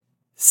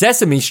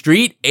Sesame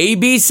Street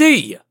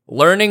ABC.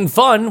 Learning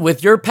fun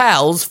with your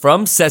pals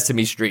from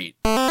Sesame Street.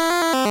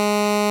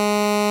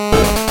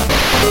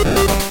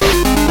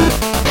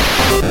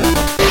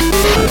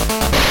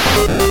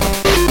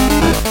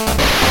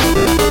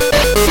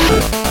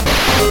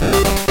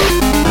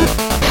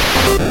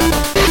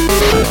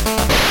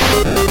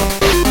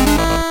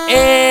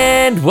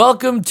 And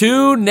welcome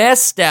to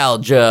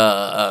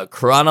Nostalgia, a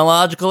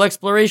chronological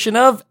exploration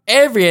of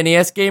every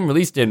NES game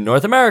released in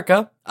North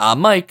America. I'm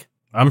Mike.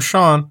 I'm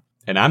Sean.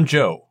 And I'm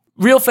Joe.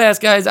 Real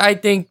fast, guys, I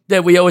think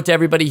that we owe it to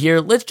everybody here.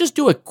 Let's just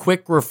do a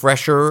quick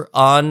refresher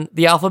on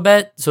the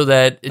alphabet so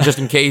that just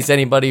in case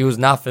anybody who's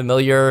not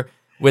familiar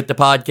with the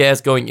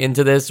podcast going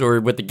into this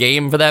or with the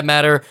game for that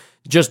matter,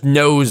 just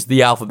knows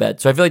the alphabet.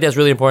 So I feel like that's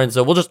really important.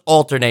 So we'll just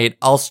alternate.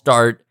 I'll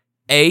start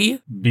A,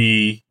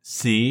 B,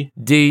 C,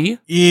 D,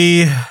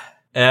 E,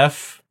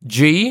 F,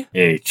 G,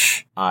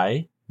 H,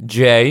 I,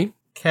 J,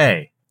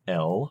 K,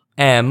 L,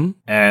 M,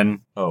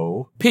 N,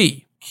 O,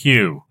 P,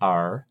 Q,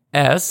 R,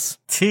 S,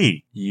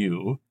 T,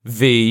 U,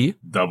 V,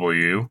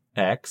 W,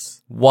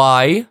 X.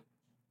 Y.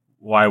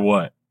 Y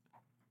what?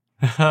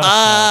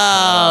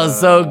 Oh,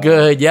 so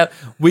good. Yep.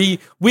 We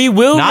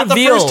will Not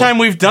reveal. the first time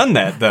we've done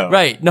that, though.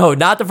 Right. No,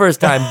 not the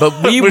first time, but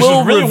we Which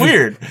will is really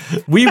weird.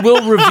 We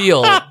will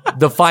reveal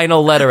the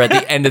final letter at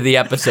the end of the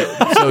episode.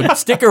 So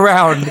stick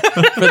around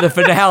for the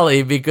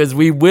finale because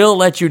we will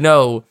let you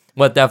know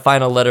what that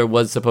final letter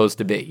was supposed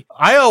to be.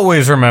 I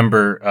always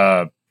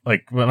remember,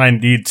 like, when I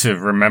need to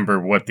remember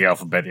what the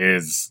alphabet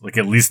is, like,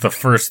 at least the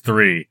first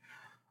three,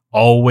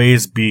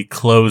 always be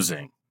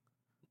closing.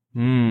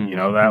 You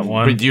know that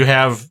one? But do you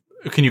have...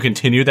 Can you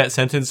continue that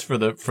sentence for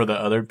the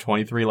other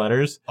 23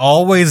 letters?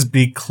 Always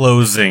be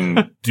closing,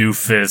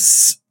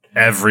 doofus,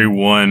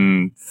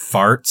 everyone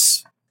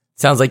farts.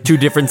 Sounds like two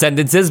different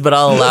sentences, but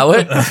I'll allow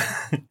it.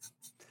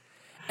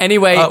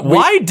 Anyway,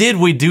 why did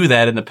we do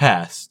that in the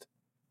past?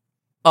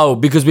 Oh,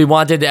 because we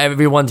wanted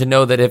everyone to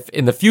know that if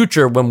in the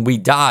future, when we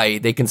die,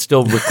 they can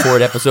still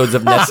record episodes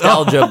of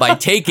Nostalgia by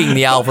taking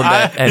the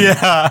alphabet. And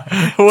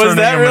Was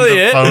that really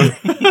it?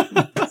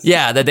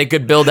 yeah, that they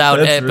could build out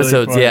That's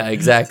episodes. really Yeah,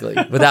 exactly.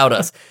 Without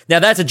us. Now,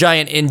 that's a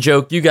giant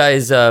in-joke. You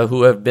guys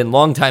who have been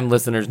longtime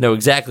listeners know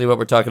exactly what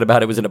we're talking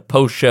about. It was in a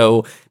post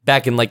show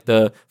back in like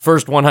the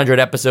first 100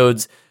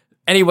 episodes.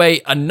 Anyway,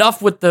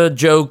 enough with the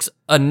jokes.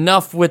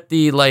 Enough with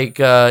the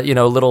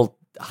little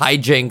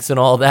hijinks and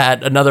all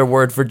that. Another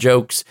word for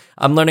jokes.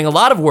 I'm learning a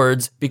lot of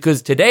words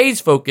because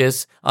today's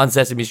focus on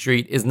Sesame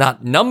Street is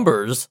not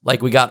numbers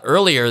like we got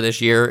earlier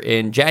this year.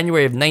 In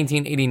January of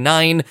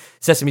 1989,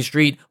 Sesame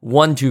Street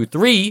 1, 2,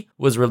 3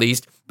 was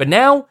released, but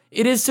now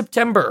it is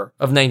September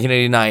of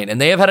 1989,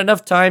 and they have had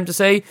enough time to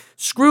say,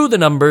 screw the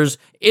numbers,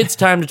 it's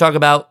time to talk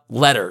about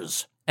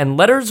letters. And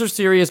letters are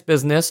serious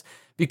business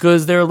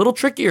because they're a little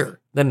trickier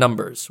than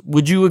numbers.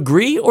 Would you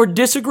agree or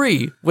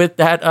disagree with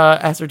that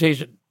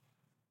assertion?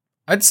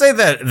 I'd say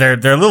that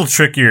they're a little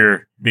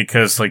trickier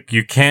because like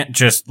you can't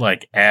just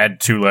like add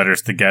two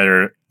letters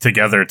together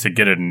to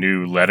get a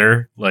new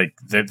letter. Like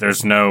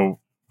there's no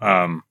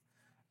it's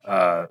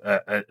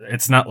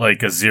not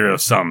like a zero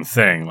sum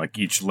thing. Like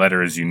each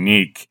letter is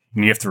unique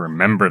and you have to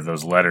remember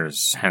those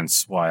letters.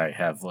 Hence why I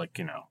have like,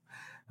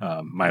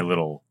 my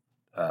little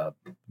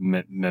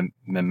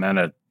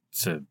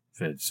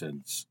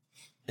mementivisions.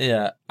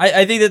 Yeah.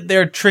 I think that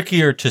they're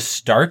trickier to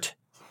start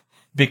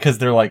because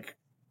they're like,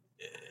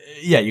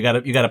 yeah, you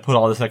gotta put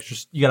all this extra,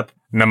 you gotta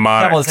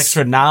have all this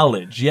extra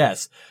knowledge,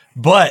 yes.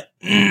 But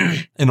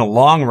in the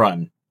long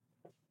run,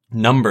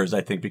 numbers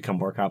I think become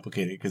more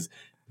complicated because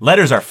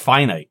letters are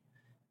finite,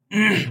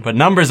 but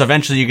numbers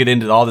eventually you get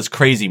into all this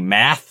crazy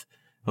math,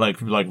 like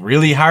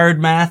really hard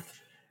math,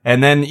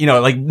 and then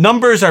like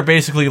numbers are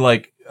basically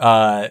like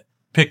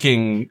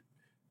picking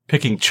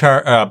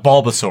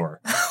Bulbasaur,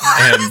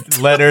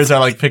 and letters are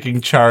like picking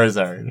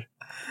Charizard.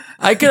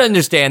 I could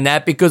understand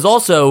that because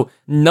also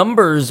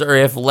numbers are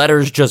if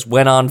letters just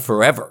went on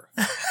forever.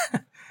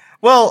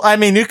 Well, I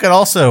mean, you could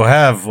also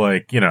have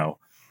like,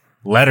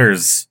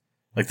 letters,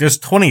 like there's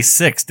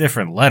 26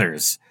 different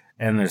letters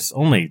and there's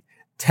only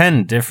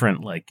 10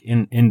 different like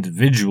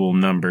individual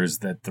numbers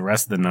that the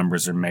rest of the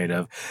numbers are made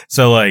of.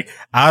 So like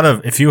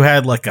if you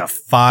had like a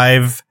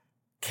 5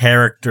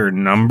 character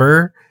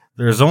number,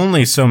 there's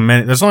only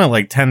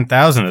like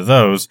 10,000 of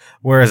those.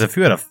 Whereas if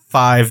you had a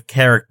 5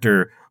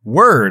 character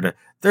word,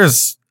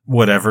 there's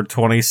whatever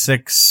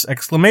 26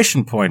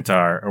 exclamation point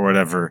are or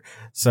whatever.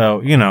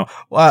 So,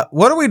 what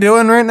are we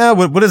doing right now?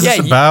 What is this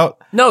about?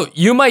 No,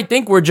 you might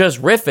think we're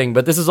just riffing,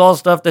 but this is all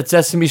stuff that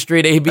Sesame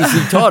Street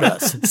ABC taught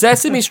us.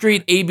 Sesame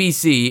Street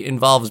ABC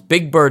involves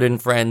Big Bird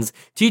and friends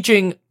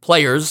teaching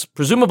players,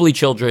 presumably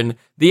children,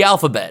 the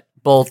alphabet,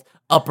 both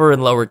upper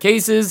and lower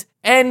cases,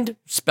 and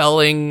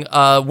spelling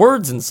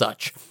words and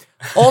such.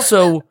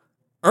 Also,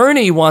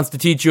 Ernie wants to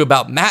teach you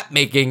about map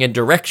making and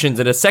directions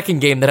in a second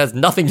game that has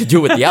nothing to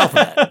do with the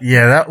alphabet.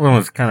 Yeah, that one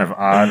was kind of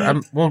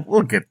odd.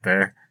 We'll get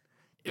there.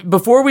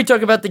 Before we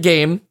talk about the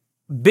game,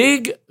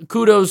 big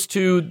kudos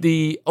to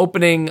the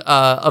opening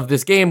of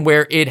this game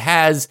where it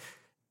has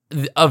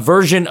a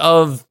version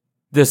of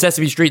the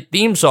Sesame Street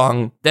theme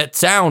song that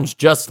sounds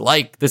just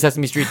like the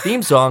Sesame Street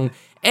theme song.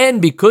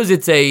 And because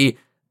it's a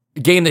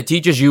game that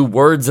teaches you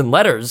words and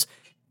letters,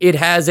 it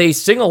has a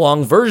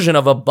sing-along version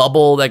of a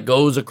bubble that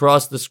goes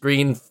across the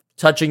screen,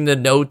 touching the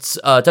notes,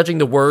 touching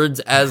the words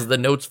as the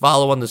notes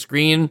follow on the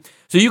screen.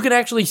 So you can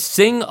actually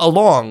sing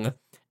along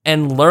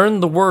and learn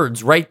the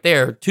words right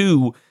there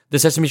to the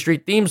Sesame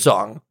Street theme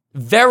song.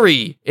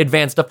 Very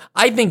advanced stuff.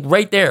 I think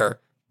right there,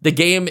 the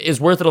game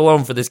is worth it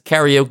alone for this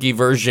karaoke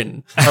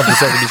version of the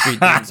Sesame Street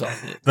theme song.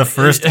 The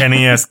first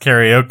NES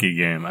karaoke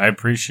game. I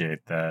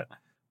appreciate that.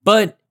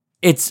 But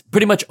it's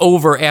pretty much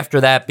over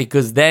after that,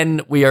 because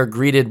then we are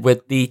greeted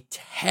with the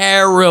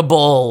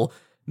terrible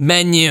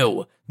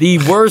menu. The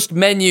worst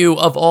menu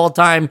of all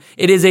time.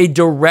 It is a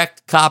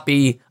direct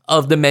copy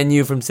of the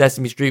menu from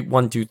Sesame Street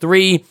 1, 2,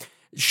 3.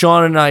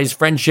 Sean and I's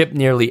friendship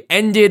nearly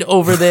ended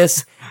over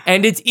this,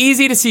 and it's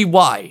easy to see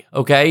why,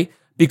 okay?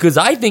 Because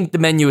I think the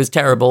menu is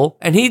terrible,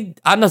 and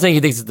I'm not saying he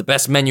thinks it's the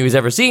best menu he's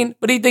ever seen,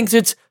 but he thinks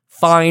it's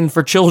fine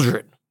for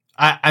children.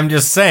 I'm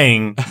just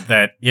saying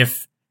that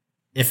if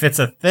it's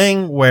a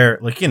thing where,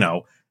 like, you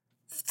know,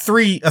 a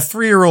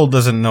 3-year-old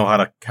doesn't know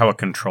how a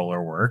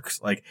controller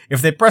works, like,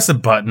 if they press a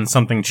button,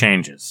 something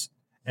changes.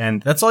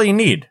 And that's all you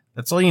need.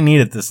 That's all you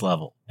need at this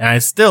level. And I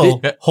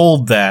still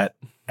hold that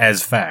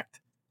as fact.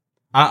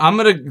 I'm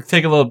gonna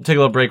take a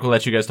little break. We'll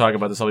let you guys talk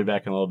about this. I'll be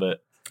back in a little bit.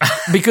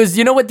 Because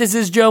you know what this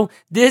is, Joe?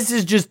 This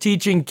is just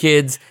teaching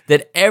kids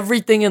that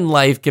everything in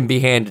life can be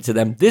handed to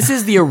them. This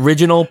is the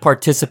original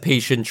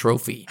participation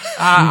trophy.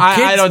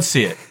 I don't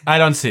see it. I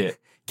don't see it.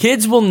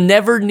 Kids will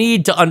never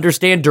need to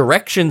understand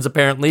directions,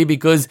 apparently,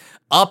 because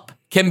up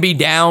can be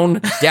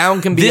down,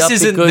 down can be up.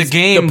 This isn't the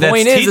game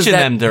that's teaching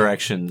them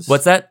directions.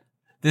 What's that?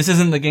 This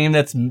isn't the game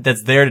that's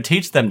there to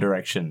teach them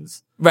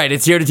directions. Right,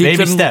 it's here to teach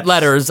them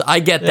letters. I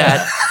get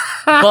that.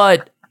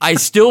 But I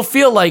still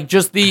feel like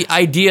just the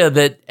idea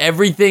that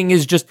everything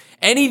is just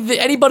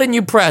any button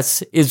you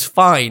press is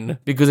fine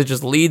because it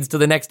just leads to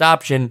the next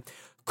option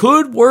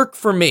could work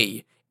for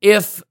me.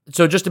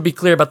 So just to be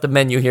clear about the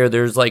menu here,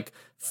 there's like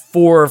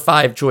 4 or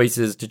 5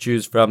 choices to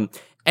choose from.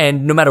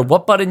 And no matter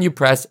what button you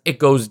press, it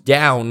goes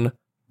down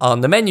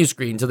on the menu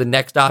screen to the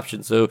next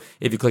option. So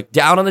if you click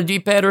down on the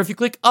D-pad or if you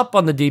click up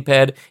on the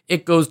D-pad,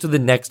 it goes to the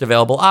next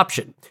available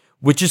option,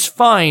 which is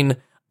fine,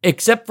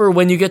 except for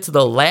when you get to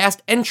the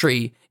last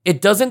entry,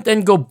 it doesn't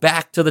then go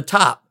back to the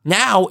top.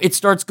 Now it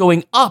starts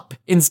going up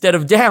instead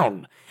of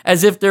down,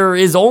 as if there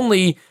is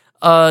only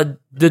the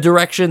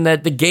direction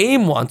that the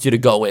game wants you to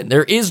go in.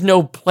 There is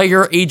no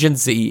player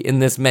agency in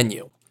this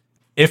menu.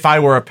 If I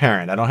were a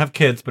parent, I don't have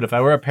kids, but if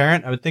I were a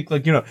parent, I would think,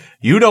 like, you know,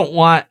 you don't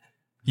want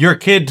your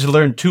kid to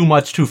learn too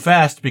much too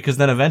fast, because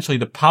then eventually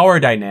the power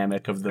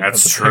dynamic of the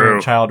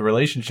parent-child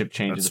relationship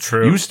changes. That's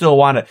true. You still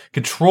want to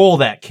control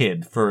that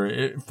kid for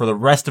the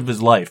rest of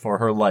his life or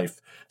her life.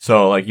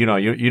 So, like, you know,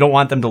 you don't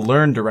want them to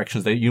learn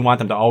directions. You want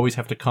them to always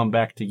have to come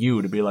back to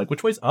you to be like,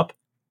 which way's up?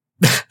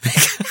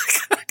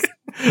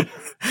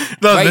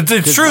 No, right?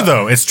 It's true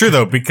though. It's true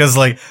though, because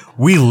like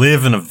we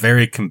live in a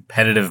very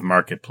competitive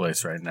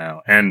marketplace right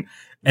now, and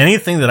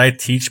anything that I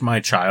teach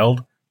my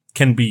child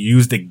can be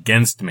used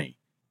against me.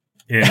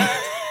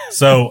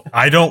 So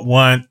I don't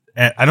want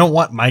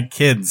my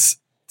kids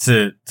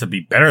to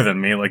be better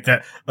than me like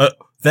that.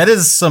 That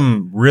is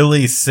some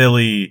really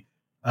silly,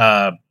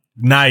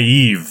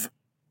 naive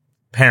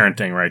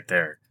parenting right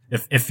there.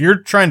 If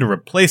you're trying to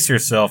replace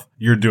yourself,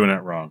 you're doing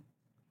it wrong.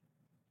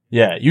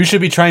 Yeah, you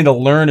should be trying to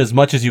learn as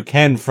much as you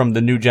can from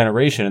the new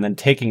generation and then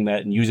taking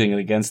that and using it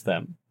against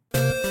them.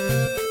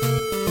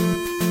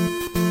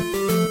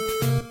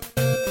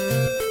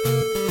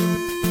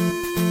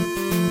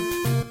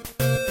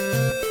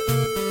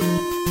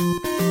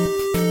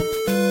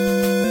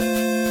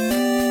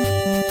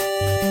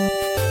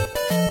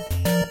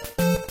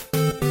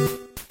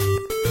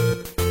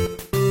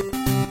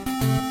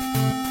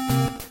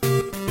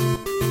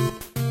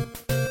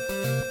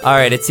 All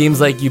right, it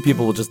seems like you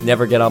people will just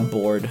never get on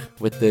board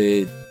with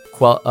the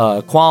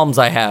qualms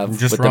I have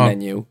with the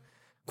menu.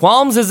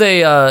 Qualms is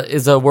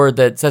a word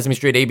that Sesame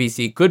Street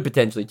ABC could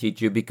potentially teach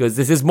you, because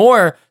this is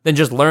more than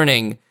just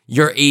learning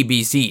your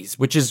ABCs,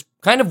 which is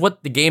kind of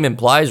what the game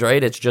implies,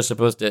 right? It's just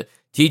supposed to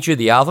teach you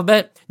the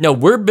alphabet. No,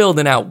 we're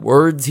building out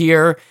words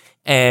here,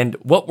 and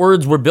what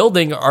words we're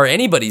building are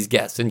anybody's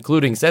guess,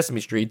 including Sesame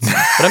Street's.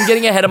 But I'm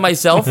getting ahead of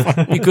myself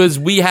because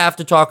we have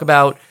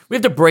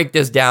to break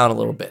this down a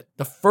little bit.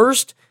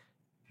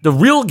 The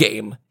real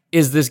game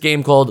is this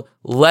game called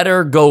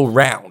Letter Go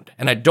Round.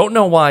 And I don't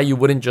know why you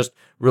wouldn't just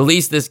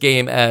release this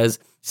game as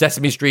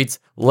Sesame Street's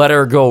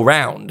Letter Go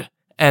Round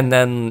and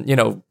then, you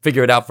know,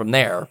 figure it out from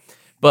there.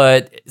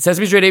 But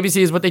Sesame Street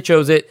ABC is what they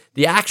chose it.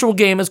 The actual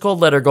game is called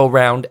Letter Go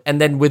Round. And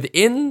then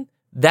within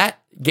that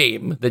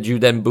game that you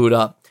then boot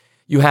up,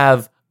 you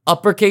have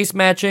uppercase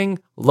matching,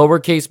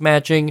 lowercase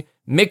matching,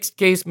 mixed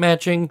case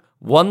matching,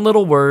 one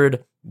little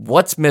word,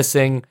 what's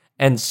missing,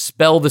 and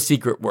spell the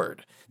secret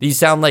word. These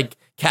sound like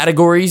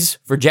categories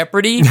for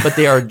Jeopardy, but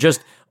they are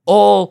just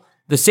all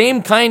the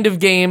same kind of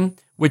game,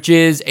 which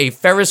is a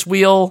Ferris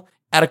wheel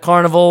at a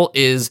carnival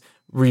is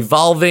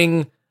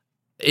revolving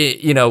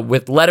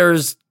with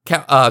letters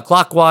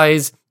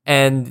clockwise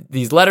and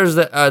these letters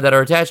that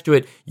are attached to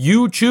it,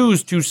 you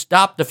choose to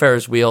stop the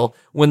Ferris wheel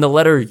when the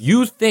letter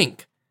you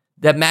think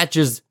that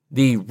matches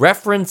the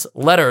reference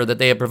letter that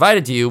they have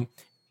provided to you,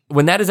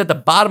 when that is at the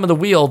bottom of the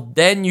wheel,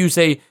 then you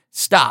say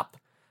stop.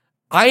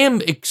 I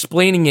am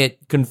explaining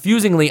it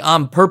confusingly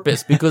on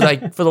purpose because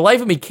I, for the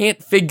life of me,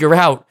 can't figure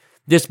out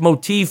this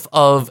motif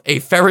of a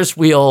Ferris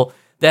wheel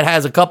that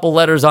has a couple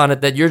letters on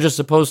it that you're just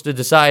supposed to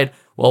decide,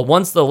 well,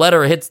 once the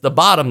letter hits the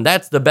bottom,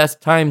 that's the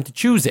best time to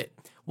choose it.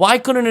 Why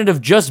couldn't it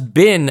have just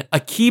been a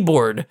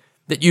keyboard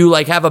that you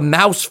like have a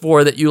mouse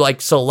for, that you like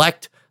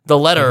select the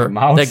letter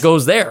that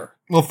goes there?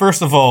 Well,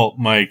 first of all,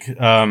 Mike,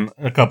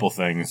 a couple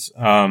things.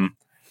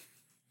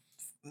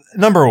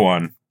 Number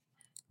one,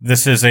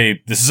 this is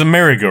a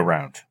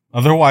merry-go-round.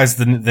 Otherwise,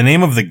 the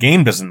name of the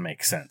game doesn't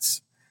make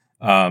sense.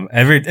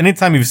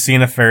 Anytime you've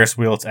seen a Ferris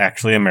wheel, it's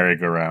actually a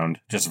merry-go-round,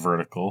 just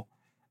vertical.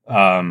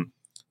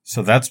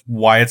 So that's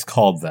why it's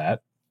called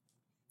that.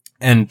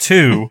 And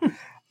two,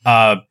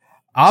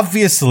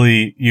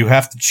 obviously you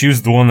have to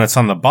choose the one that's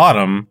on the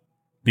bottom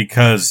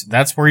because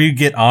that's where you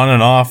get on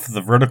and off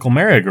the vertical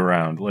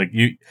merry-go-round. Like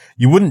you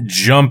wouldn't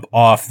jump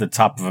off the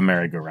top of a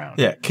merry-go-round.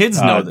 Yeah,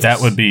 kids know this.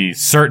 That would be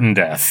certain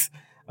death.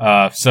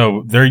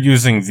 So they're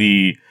using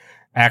the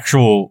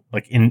actual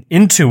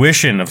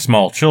intuition of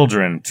small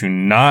children to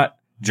not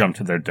jump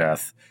to their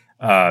death,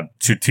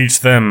 to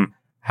teach them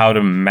how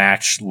to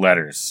match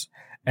letters.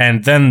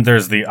 And then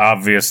there's the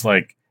obvious,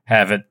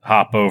 have it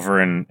hop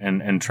over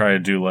and try to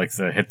do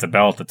the hit the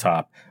bell at the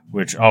top,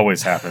 which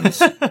always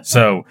happens.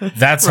 So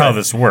that's how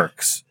this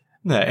works.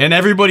 Yeah, and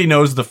everybody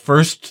knows the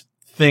first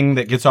thing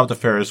that gets off the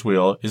Ferris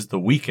wheel is the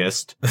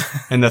weakest,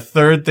 and the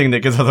third thing that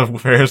gets off the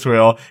Ferris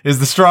wheel is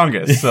the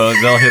strongest, so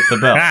they'll hit the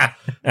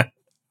bell.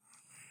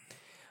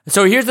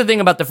 So here's the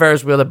thing about the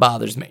Ferris wheel that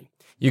bothers me.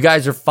 You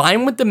guys are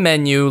fine with the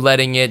menu,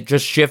 letting it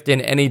just shift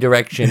in any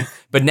direction.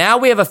 But now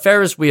we have a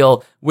Ferris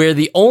wheel where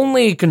the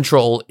only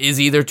control is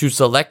either to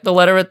select the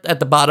letter at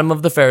the bottom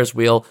of the Ferris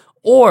wheel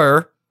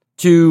or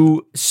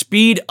to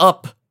speed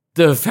up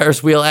the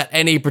Ferris wheel at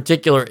any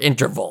particular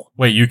interval.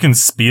 Wait, you can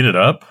speed it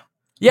up?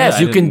 Yes,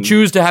 you can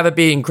choose to have it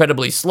be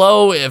incredibly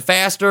slow,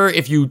 faster,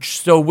 if you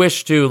so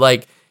wish to,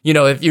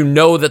 if you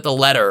know that the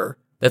letter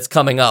that's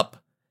coming up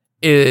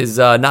is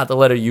not the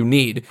letter you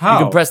need. How?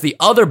 You can press the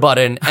other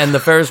button and the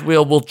Ferris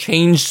wheel will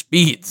change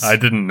speeds. I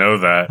didn't know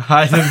that.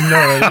 I didn't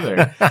know that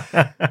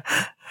either.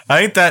 I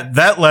think that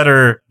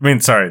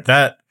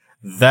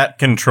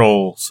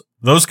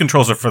those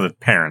controls are for the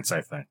parents,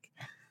 I think.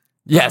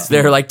 Yes,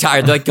 they're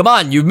tired. They're come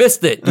on, you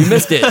missed it.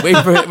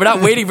 We're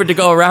not waiting for it to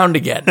go around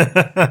again.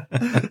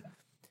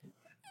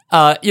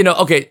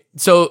 Okay,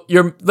 so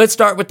let's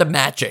start with the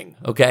matching,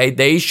 okay?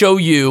 They show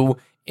you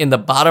in the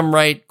bottom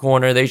right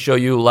corner, they show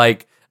you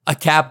a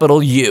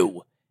capital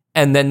U.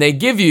 And then they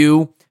give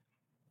you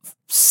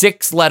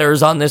 6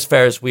 letters on this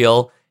Ferris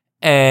wheel,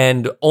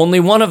 and only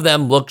one of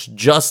them looks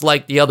just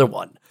like the other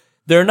one.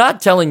 They're not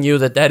telling you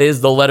that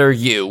is the letter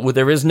U.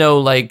 There is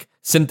no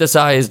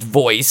synthesized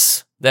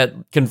voice that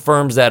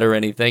confirms that or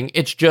anything.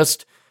 It's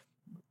just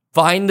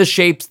find the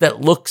shapes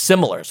that look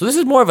similar. So this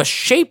is more of a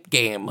shape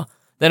game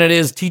than it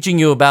is teaching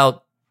you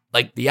about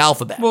the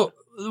alphabet. Well,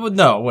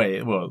 no,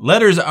 wait. Well,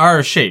 letters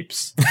are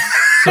shapes.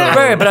 So,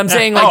 right, but I'm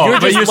saying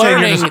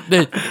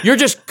you're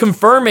just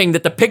confirming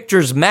that the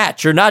pictures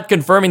match. You're not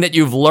confirming that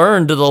you've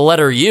learned the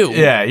letter U.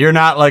 Yeah, you're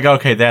not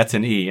okay, that's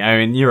an E. I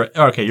mean, you're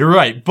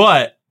right,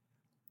 but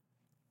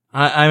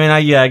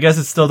I guess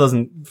it still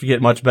doesn't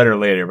get much better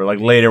later. But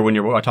later when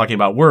you're talking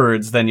about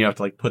words, then you have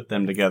to put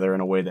them together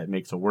in a way that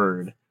makes a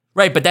word.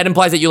 Right, but that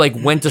implies that you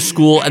went to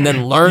school and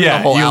then learned the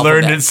whole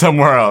alphabet. Learned it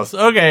somewhere else.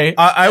 Okay,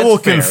 I will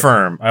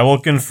confirm. I will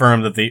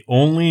confirm that the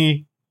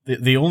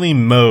only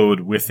mode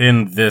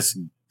within this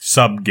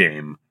sub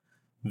game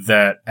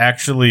that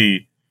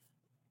actually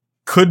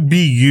could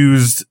be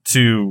used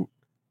to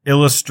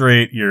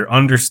illustrate your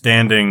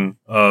understanding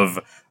of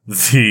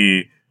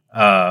the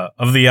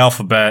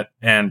alphabet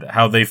and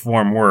how they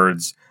form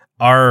words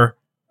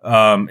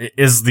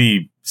is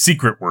the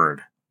secret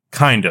word,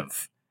 kind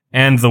of,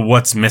 and the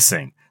what's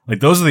missing.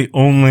 Those are the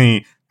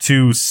only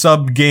 2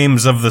 sub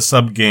games of the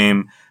sub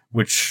game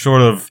which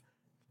sort of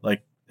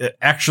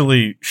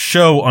actually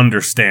show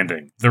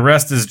understanding. The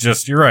rest is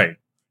just, you're right,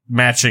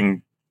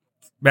 matching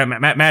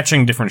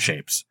different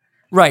shapes.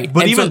 Right.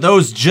 But even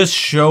those just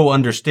show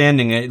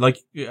understanding.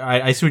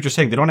 I see what you're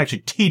saying. They don't actually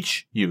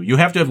teach you. You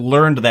have to have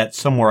learned that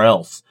somewhere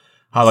else.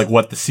 How,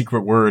 what the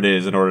secret word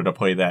is in order to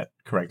play that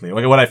correctly.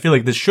 What I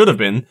feel this should have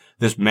been,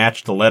 this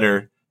match the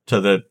letter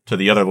to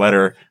the other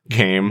letter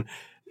game,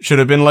 should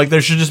have been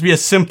there should just be a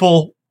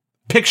simple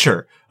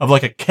picture of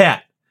a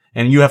cat,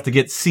 and you have to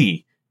get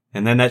C.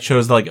 And then that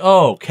shows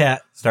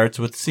cat starts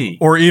with C.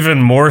 Or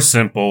even more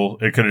simple,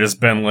 it could have just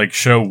been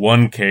show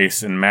one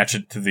case and match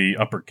it to the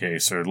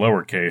uppercase or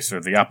lowercase or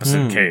the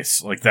opposite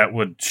case. That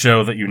would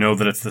show that you know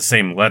that it's the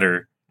same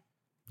letter.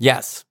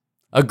 Yes.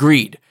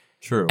 Agreed.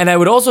 True. And I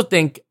would also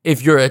think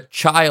if you're a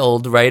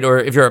child, right, or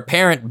if you're a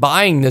parent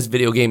buying this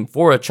video game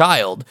for a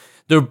child,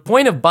 The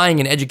point of buying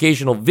an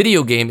educational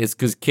video game is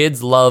because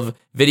kids love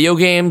video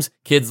games,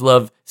 kids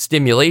love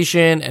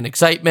stimulation and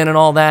excitement and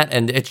all that,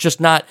 and it's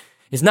not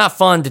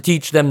fun to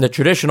teach them the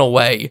traditional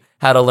way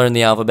how to learn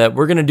the alphabet.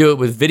 We're going to do it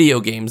with video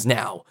games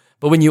now.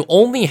 But when you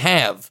only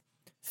have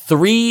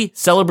 3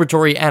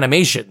 celebratory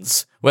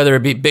animations, whether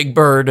it be Big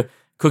Bird,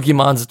 Cookie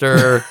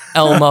Monster,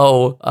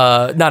 Ernie,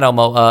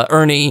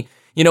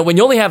 when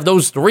you only have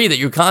those 3 that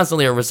you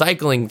constantly are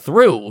recycling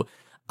through,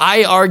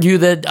 I argue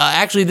that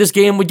actually this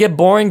game would get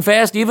boring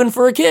fast even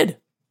for a kid.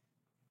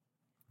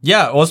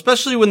 Yeah, well,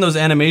 especially when those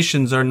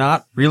animations are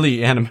not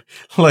really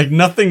like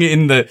nothing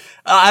in the.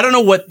 I don't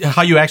know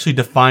how you actually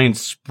define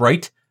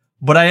sprite,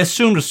 but I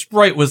assumed a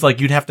sprite was like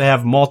you'd have to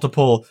have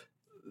multiple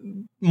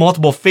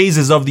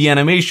phases of the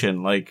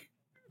animation, like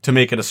to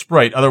make it a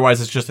sprite. Otherwise,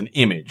 it's just an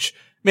image.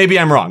 Maybe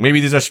I'm wrong.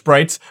 Maybe these are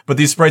sprites, but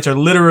these sprites are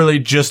literally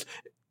just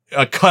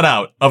a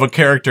cutout of a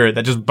character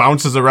that just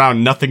bounces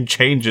around. Nothing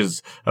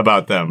changes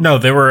about them. No,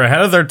 they were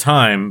ahead of their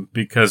time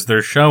because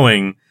they're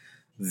showing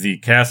the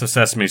cast of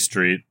Sesame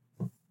Street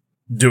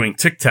doing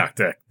TikTok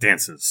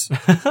dances.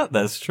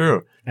 That's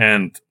true.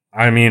 And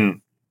I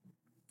mean,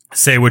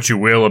 say what you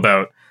will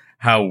about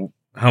how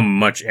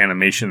much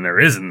animation there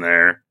is in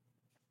there.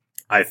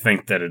 I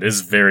think that it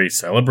is very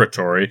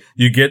celebratory.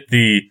 You get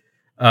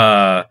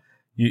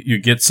you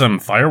get some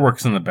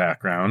fireworks in the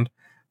background.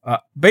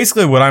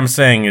 Basically, what I'm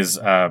saying is,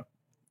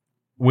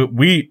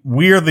 we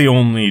are the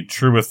only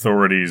true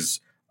authorities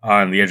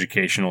on the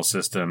educational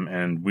system,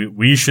 and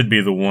we should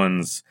be the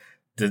ones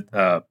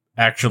that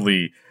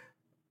actually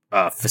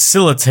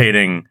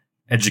facilitating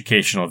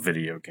educational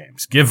video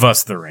games. Give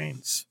us the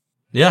reins.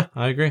 Yeah,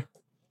 I agree.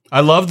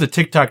 I love the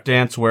TikTok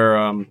dance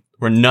where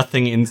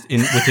nothing in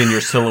within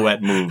your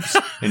silhouette moves,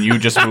 and you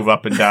just move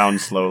up and down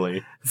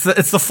slowly.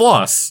 It's the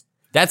floss.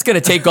 That's going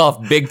to take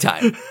off big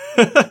time.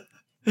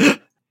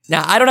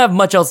 Now, I don't have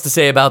much else to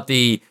say about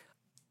the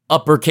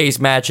uppercase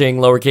matching,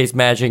 lowercase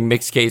matching,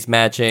 mixed case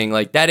matching.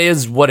 Like, that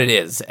is what it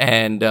is.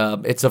 And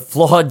it's a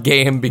flawed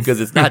game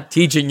because it's not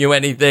teaching you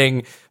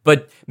anything.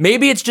 But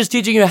maybe it's just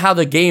teaching you how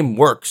the game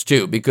works,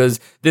 too. Because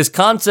this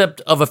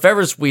concept of a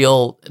Ferris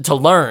wheel to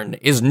learn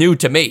is new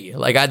to me.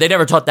 Like, they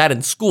never taught that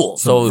in school.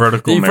 So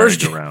vertical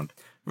merry-go-round.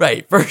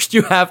 Right. First,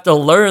 you have to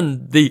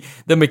learn the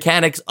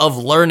mechanics of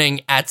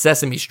learning at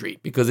Sesame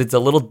Street because it's a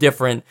little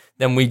different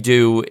than we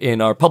do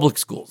in our public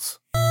schools.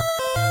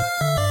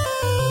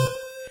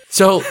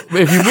 So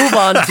if you move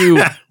on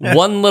to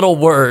one little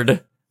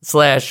word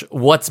 /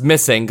 what's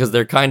missing, because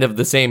they're kind of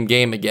the same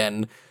game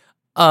again,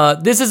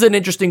 this is an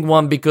interesting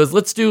one because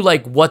let's do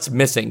like what's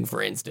missing,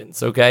 for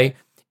instance, okay?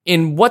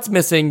 In what's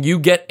missing, you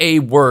get a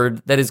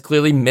word that is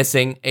clearly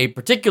missing a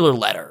particular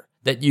letter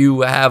that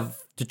you have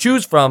to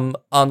choose from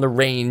on the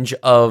range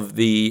of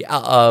the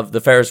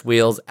Ferris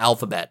wheel's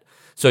alphabet.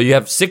 So you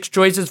have 6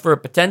 choices for a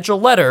potential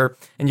letter,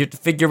 and you have to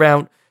figure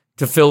out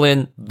to fill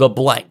in the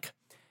blank.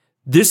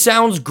 This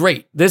sounds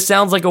great. This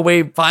sounds like a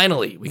way,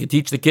 finally, we can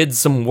teach the kids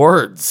some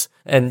words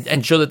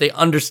and show that they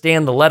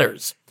understand the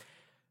letters.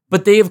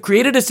 But they have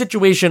created a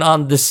situation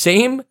on the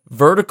same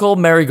vertical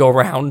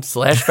merry-go-round /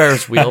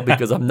 Ferris wheel,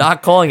 because I'm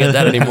not calling it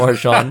that anymore,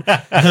 Sean.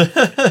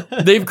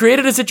 They've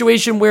created a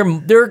situation where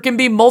there can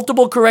be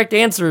multiple correct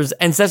answers,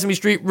 and Sesame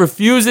Street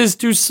refuses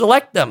to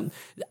select them.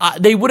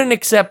 They wouldn't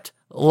accept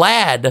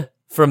lad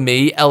from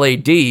me,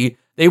 L-A-D.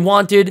 They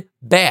wanted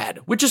bad,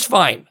 which is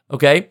fine,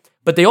 okay?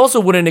 But they also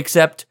wouldn't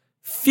accept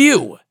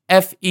few,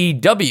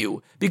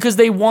 F-E-W, because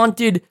they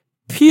wanted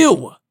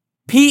pew,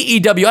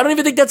 P-E-W. I don't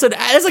even think that's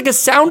like a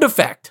sound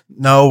effect.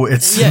 No,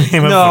 it's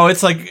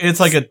it's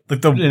like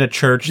in a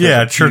church.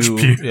 Yeah, church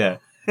pew. Yeah.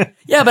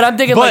 Yeah, but I'm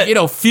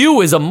thinking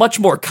few is a much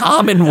more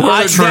common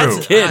word. True.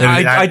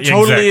 I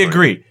totally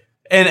agree.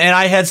 And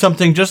I had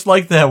something just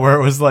like that where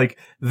it was like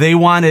they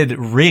wanted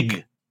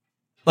rig.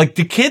 Like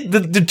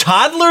the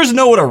toddlers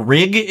know what a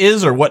rig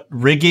is or what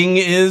rigging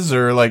is,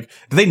 or like,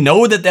 do they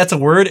know that that's a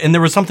word? And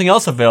there was something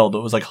else available.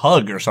 It was like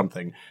hug or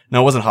something.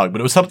 No, it wasn't hug, but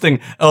it was something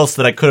else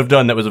that I could have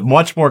done that was a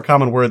much more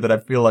common word that I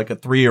feel like a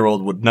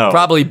 3-year-old would know.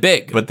 Probably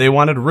big. But they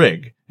wanted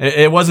rig.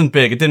 It wasn't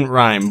big. It didn't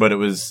rhyme, but it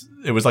was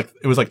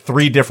like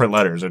 3 different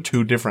letters or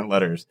 2 different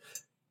letters.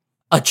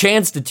 A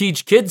chance to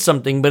teach kids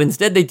something, but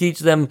instead they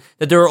teach them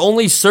that there are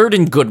only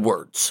certain good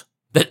words,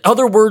 that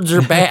other words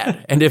are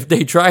bad. And if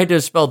they try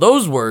to spell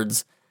those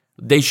words,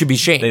 they should be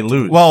shamed. They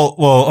lose. Well,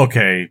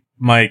 okay,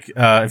 Mike,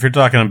 if you're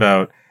talking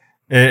about,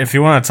 if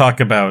you want to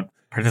talk about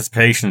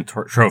participation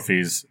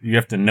trophies, you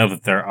have to know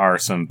that there are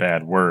some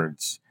bad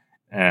words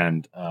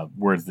and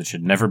words that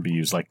should never be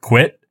used, like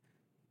quit.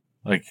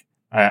 Like,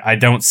 I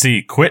don't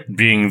see quit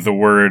being the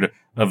word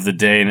of the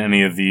day in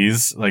any of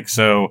these. Like,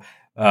 so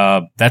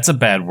that's a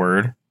bad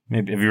word.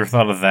 Maybe, have you ever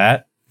thought of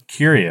that?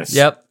 Curious.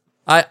 Yep.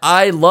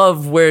 I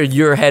love where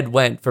your head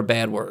went for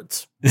bad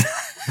words.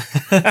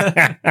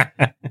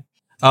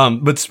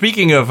 But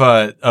speaking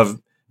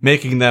of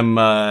making them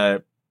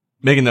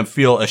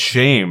feel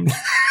ashamed,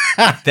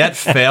 that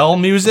fail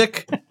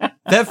music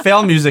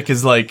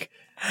is like,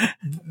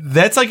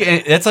 that's like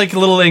a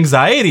little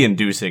anxiety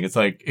inducing. It's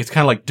kind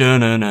of like,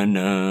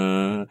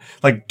 da-na-na-na,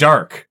 like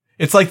dark.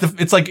 It's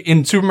like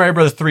in Super Mario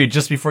Bros. 3,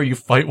 just before you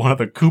fight one of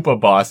the Koopa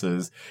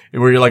bosses,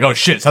 where you're like, oh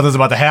shit, something's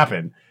about to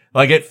happen.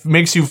 Like, it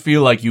makes you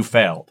feel like you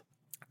failed.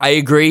 I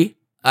agree.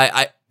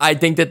 I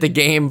think that the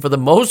game, for the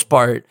most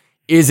part,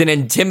 is an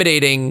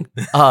intimidating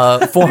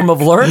form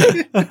of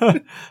learning.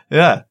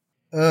 Yeah.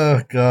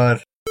 Oh,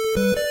 God.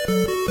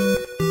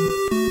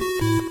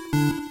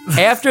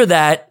 After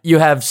that, you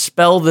have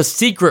spell the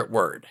secret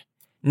word.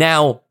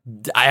 Now,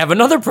 I have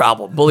another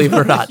problem, believe it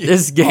or not.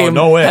 This game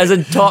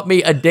hasn't taught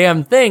me a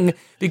damn thing,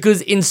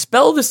 because in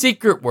spell the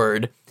secret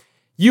word,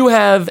 you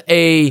have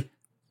a,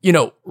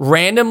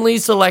 randomly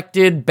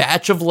selected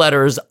batch of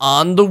letters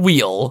on the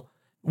wheel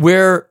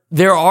where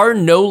there are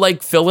no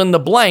like fill in the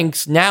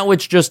blanks. Now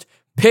it's just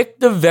pick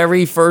the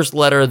very first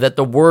letter that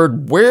the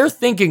word we're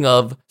thinking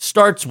of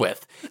starts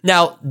with.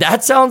 Now,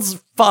 that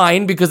sounds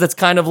fine because it's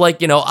kind of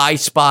like, I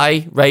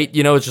Spy, right?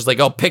 It's just like,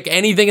 oh, pick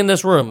anything in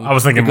this room. I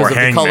was thinking more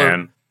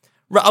Hangman.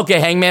 Okay,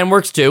 Hangman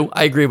works too.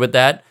 I agree with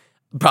that.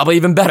 Probably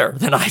even better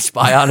than I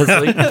Spy,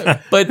 honestly.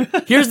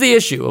 But here's the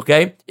issue,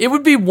 okay? It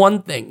would be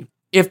one thing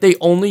if they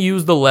only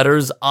use the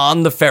letters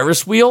on the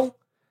Ferris wheel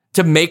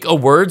to make a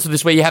word. So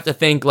this way you have to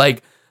think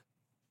like,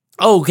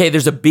 oh, okay,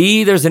 there's a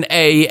B, there's an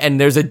A,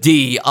 and there's a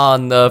D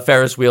on the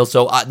Ferris wheel,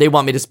 so they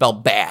want me to spell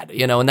bad,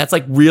 and that's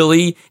like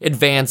really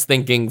advanced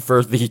thinking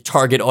for the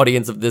target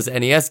audience of this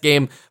NES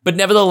game, but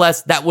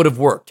nevertheless, that would have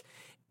worked.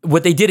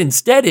 What they did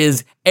instead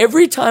is,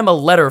 every time a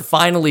letter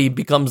finally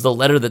becomes the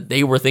letter that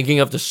they were thinking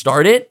of to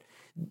start it,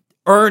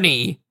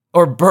 Ernie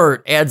or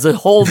Bert adds a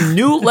whole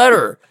new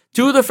letter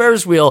to the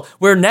Ferris wheel,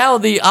 where now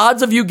the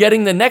odds of you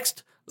getting the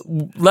next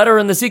letter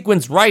in the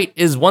sequence right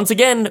is once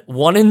again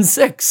 1 in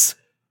 6.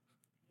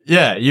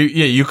 Yeah,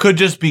 you could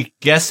just be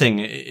guessing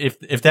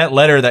if that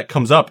letter that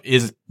comes up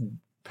is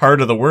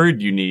part of the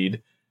word you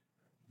need.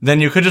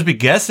 Then you could just be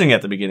guessing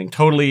at the beginning,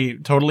 totally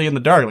in the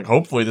dark. Like,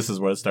 hopefully this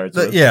is what it starts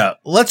with. Yeah,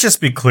 let's just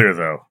be clear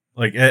though.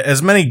 Like,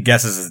 as many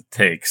guesses as it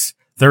takes,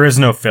 there is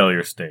no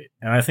failure state,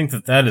 and I think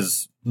that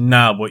is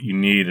not what you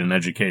need in an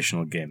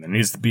educational game. There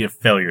needs to be a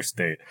failure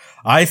state.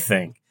 I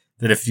think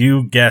that if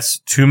you guess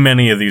too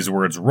many of these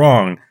words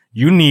wrong,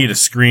 you need a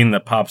screen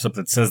that pops up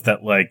that says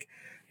that like,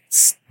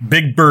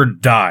 Big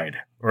Bird died,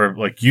 or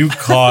like you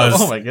caused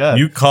oh my God.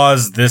 You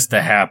caused this to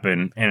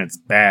happen and it's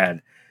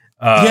bad.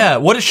 Yeah,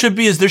 what it should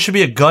be is there should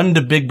be a gun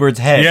to Big Bird's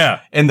head.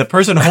 Yeah. And the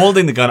person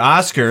holding the gun,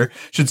 Oscar,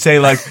 should say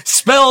like,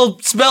 spell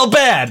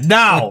bad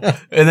now.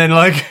 And then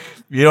like,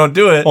 you don't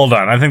do it. Hold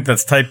on. I think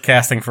that's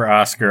typecasting for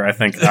Oscar. I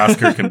think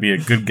Oscar can be a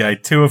good guy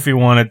too if he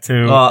wanted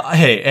to.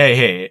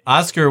 Hey.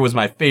 Oscar was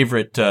my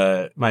favorite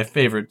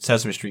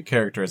Sesame Street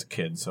character as a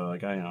kid. So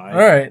like, I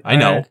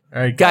know.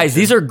 All right, Guys,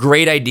 these are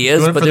great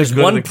ideas, but there's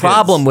one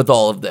problem with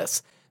all of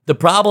this. The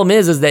problem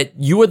is that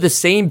you are the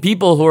same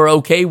people who are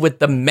okay with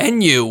the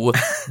menu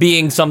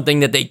being something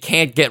that they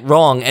can't get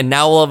wrong, and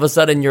now all of a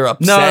sudden you're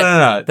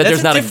upset that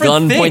there's not a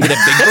gun pointed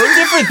at Big Bird. That's a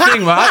different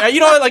thing,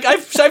 man. Like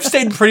I've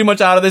stayed pretty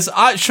much out of this.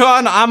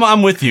 Sean,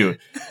 I'm with you.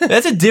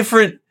 That's a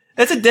different.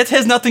 That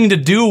has nothing to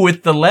do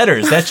with the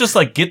letters. That's just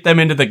like get them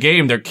into the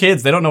game. They're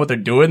kids. They don't know what they're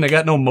doing. They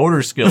got no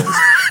motor skills.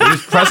 They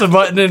just press a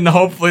button and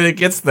hopefully it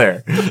gets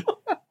there.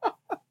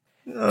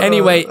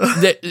 Anyway,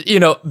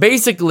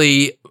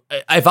 basically,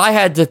 if I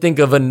had to think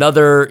of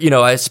another,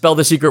 I spell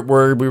the secret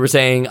word, we were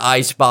saying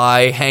I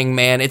Spy,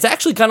 Hangman, it's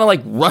actually kind of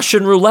like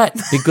Russian roulette,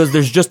 because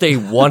there's just a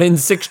 1 in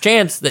 6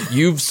 chance that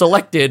you've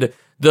selected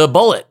the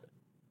bullet.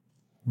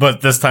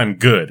 But this time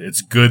good.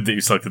 It's good that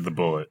you selected the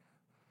bullet.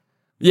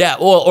 Yeah,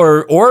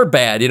 or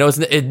bad.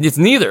 It's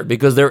neither,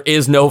 because there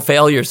is no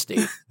failure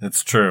state.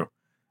 That's true.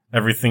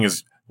 Everything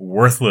is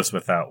worthless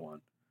without one.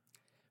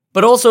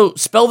 But also,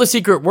 spell the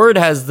secret word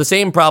has the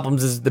same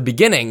problems as the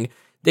beginning.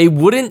 They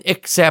wouldn't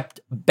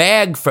accept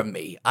bag from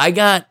me. I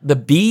got the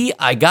B,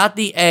 I got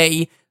the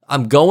A,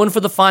 I'm going for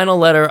the final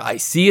letter, I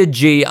see a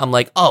G, I'm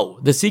like, oh,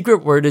 the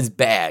secret word is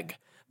bag.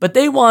 But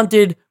they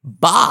wanted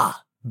bah,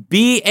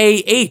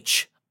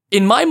 B-A-H.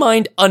 In my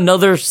mind,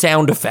 another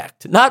sound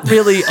effect. Not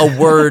really a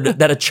word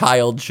that a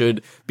child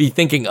should be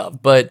thinking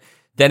of. But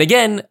then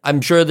again,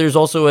 I'm sure there's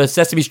also a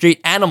Sesame Street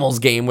Animals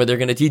game where they're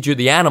going to teach you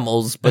the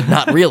animals, but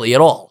not really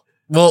at all.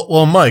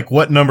 Well, Mike,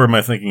 what number am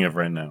I thinking of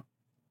right now?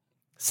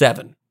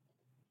 7.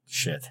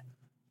 Shit.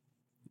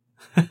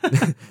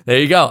 There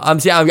you go.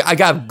 I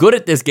got good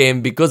at this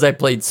game because I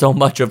played so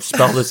much of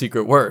Spell the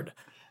Secret Word.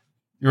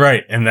 You're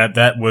right, and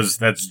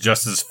that's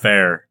just as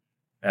fair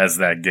as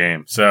that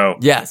game. So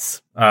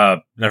yes.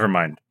 Never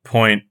mind.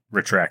 Point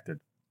retracted.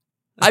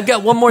 I've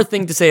got one more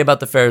thing to say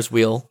about the Ferris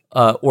wheel,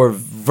 or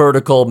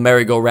vertical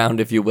merry-go-round,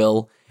 if you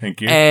will.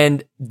 Thank you.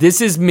 And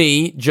this is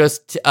me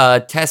just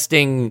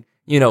testing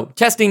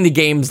the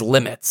game's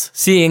limits,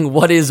 seeing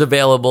what is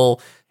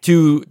available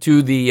to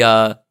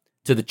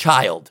the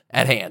child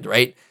at hand,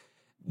 right?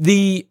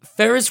 The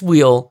Ferris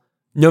wheel,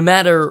 no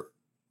matter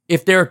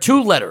if there are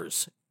 2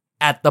 letters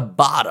at the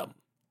bottom,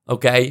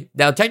 okay?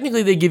 Now,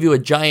 technically, they give you a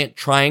giant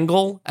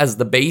triangle as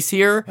the base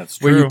here. That's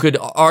true. Where you could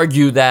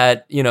argue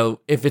that,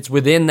 if it's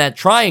within that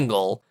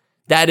triangle,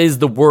 that is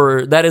the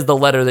word, that is the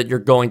letter that you're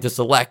going to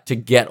select to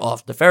get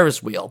off the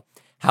Ferris wheel.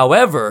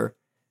 However,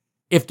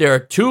 if there are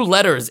 2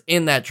 letters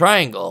in that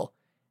triangle,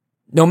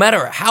 no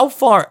matter how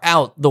far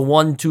out the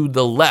one to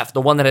the left,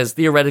 the one that has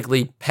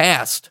theoretically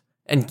passed,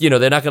 and,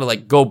 they're not going to,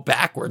 like, go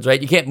backwards,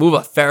 right? You can't move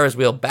a Ferris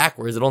wheel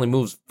backwards. It only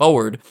moves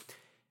forward.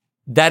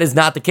 That is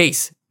not the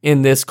case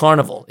in this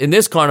carnival. In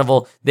this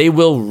carnival, they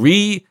will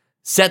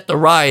reset the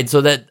ride so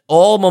that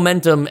all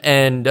momentum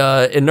and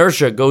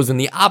inertia goes in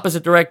the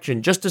opposite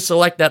direction just to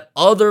select that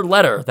other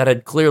letter that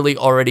had clearly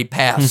already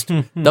passed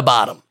the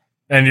bottom.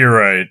 And you're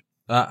right.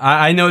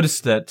 I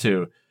noticed that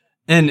too.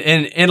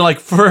 And like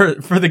for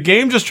the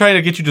game just trying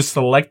to get you to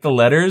select the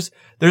letters,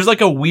 there's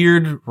like a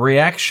weird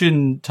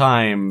reaction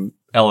time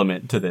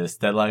element to this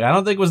that like I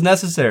don't think was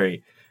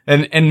necessary.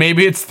 And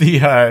maybe it's the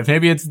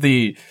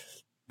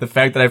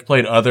fact that I've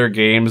played other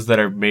games that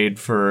are made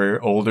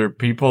for older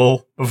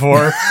people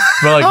before,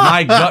 but like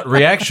my gut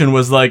reaction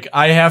was like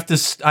I have to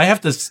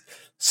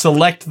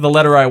select the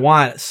letter I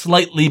want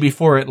slightly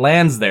before it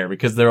lands there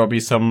because there will be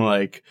some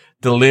like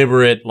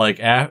deliberate like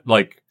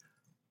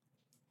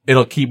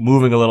it'll keep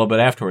moving a little bit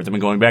afterwards. I mean,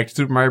 going back to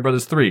Super Mario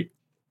Brothers 3.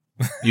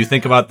 You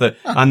think about that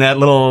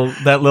little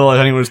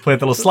anyone who's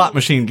played that little slot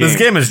machine game. This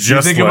game is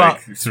just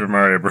like Super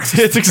Mario Bros.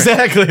 It's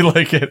exactly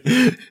like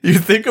it. You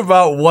think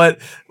about what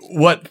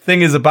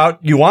thing is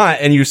about you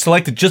want, and you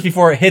select it just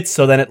before it hits,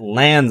 so then it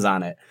lands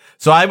on it.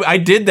 So I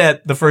did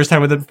that the first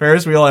time with the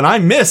Ferris wheel, and I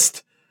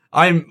missed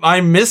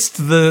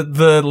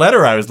the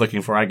letter I was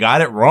looking for. I got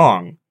it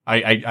wrong.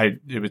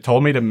 It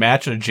told me to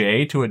match a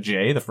J to a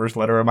J, the first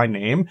letter of my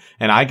name,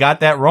 and I got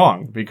that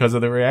wrong because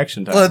of the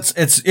reaction time. Well,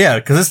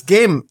 because this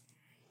game.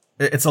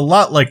 It's a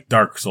lot like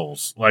Dark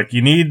Souls. Like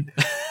you need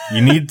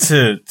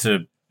to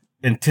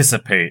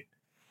anticipate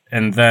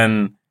and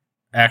then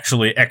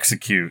actually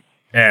execute.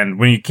 And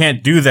when you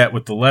can't do that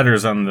with the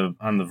letters on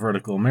the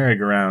vertical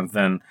merry-go-round,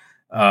 then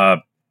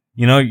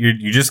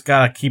you just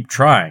gotta keep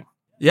trying.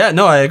 Yeah,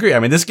 no, I agree. I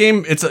mean, this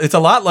game it's a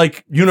lot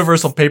like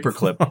Universal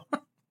Paperclip. All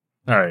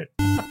right.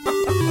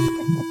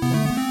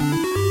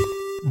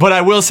 But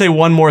I will say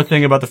one more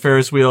thing about the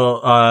Ferris wheel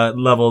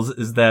levels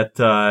is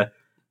that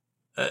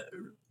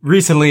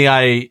recently,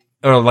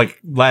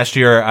 last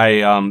year,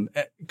 I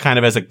kind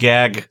of as a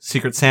gag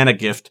Secret Santa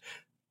gift,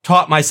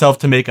 taught myself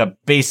to make a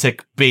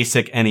basic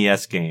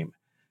NES game.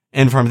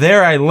 And from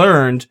there, I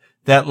learned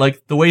that,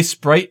 like, the way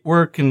sprite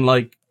work and,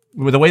 like,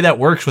 the way that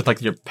works with,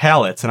 like, your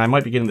palettes, and I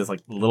might be getting this,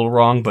 like, a little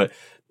wrong, but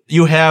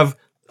you have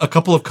a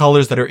couple of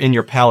colors that are in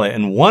your palette,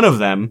 and one of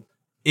them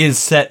is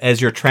set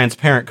as your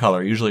transparent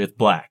color. Usually it's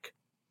black.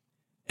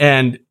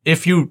 And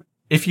if you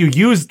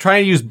try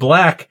and use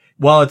black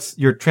while it's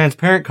your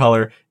transparent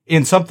color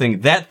in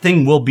something, that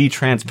thing will be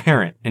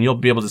transparent and you'll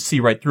be able to see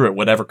right through it,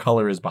 whatever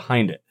color is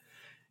behind it.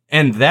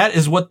 And that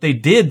is what they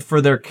did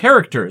for their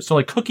characters. So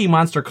like Cookie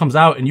Monster comes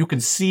out and you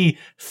can see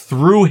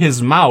through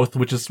his mouth,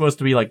 which is supposed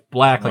to be like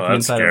black, like the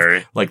inside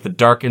of, like the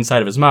dark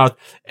inside of his mouth.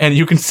 And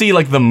you can see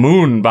like the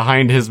moon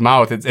behind his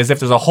mouth. It's as if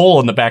there's a hole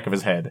in the back of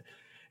his head.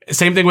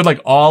 Same thing with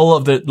like all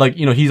of the, like,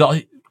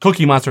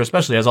 Cookie Monster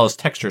especially has all his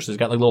texture. So he's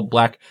got like little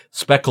black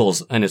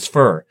speckles in his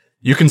fur.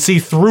 You can see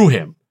through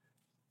him.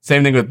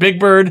 Same thing with Big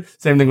Bird,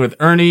 same thing with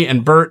Ernie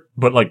and Bert,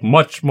 but like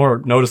much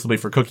more noticeably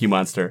for Cookie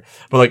Monster.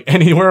 But like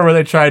anywhere where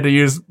they tried to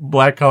use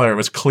black color, it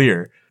was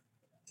clear.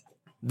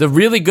 The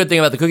really good thing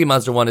about the Cookie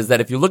Monster one is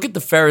that if you look at the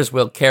Ferris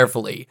wheel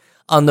carefully,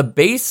 on the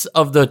base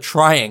of the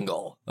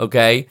triangle,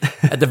 okay,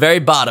 at the very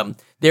bottom,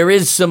 there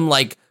is some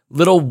like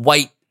little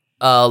white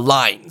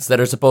lines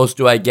that are supposed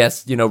to, I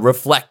guess,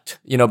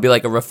 reflect, be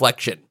like a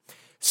reflection.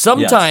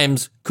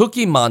 Sometimes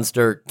Cookie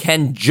Monster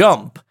can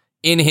jump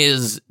in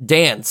his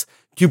dance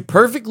to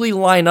perfectly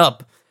line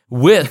up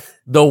with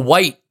the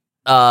white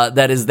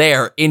that is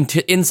there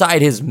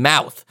inside his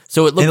mouth.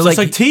 So it looks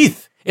like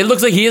teeth. It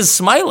looks like he is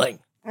smiling.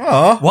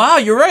 Oh. Wow,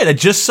 you're right. I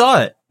just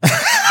saw it.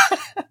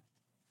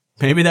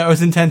 Maybe that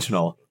was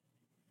intentional.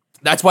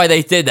 That's why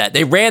they did that.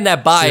 They ran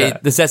that by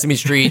the Sesame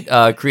Street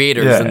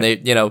creators, and they,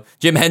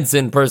 Jim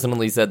Henson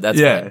personally said that's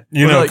why.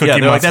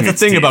 That's the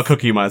thing about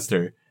Cookie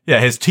Monster.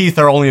 Yeah, his teeth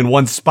are only in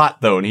one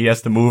spot though, and he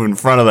has to move in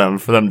front of them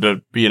for them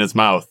to be in his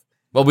mouth.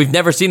 Well, we've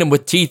never seen him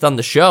with teeth on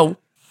the show.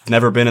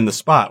 Never been in the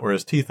spot where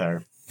his teeth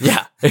are.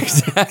 Yeah,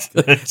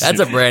 exactly.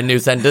 That's a brand new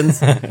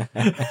sentence. Oh,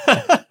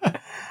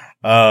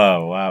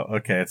 wow.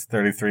 Okay, it's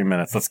 33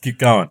 minutes. Let's keep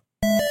going.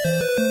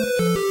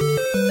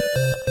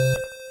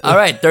 All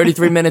right,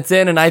 33 minutes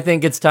in, and I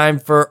think it's time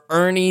for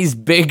Ernie's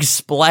Big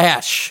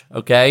Splash,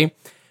 okay?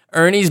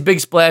 Ernie's Big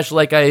Splash,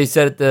 like I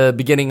said at the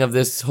beginning of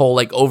this whole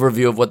like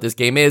overview of what this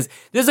game is,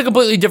 this is a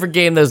completely different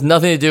game that has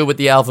nothing to do with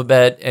the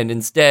alphabet, and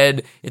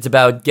instead it's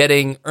about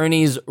getting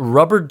Ernie's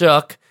rubber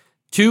duck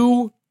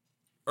to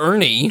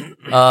Ernie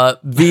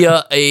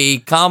via a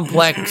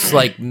complex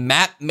like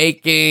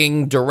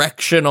map-making,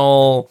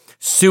 directional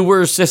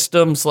sewer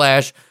system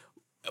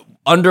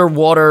 /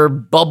 underwater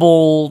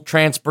bubble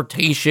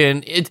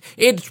transportation.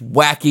 It's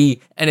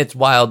wacky and it's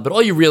wild, but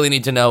all you really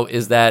need to know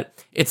is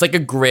that it's like a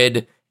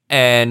grid,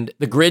 and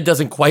the grid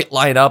doesn't quite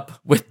line up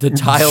with the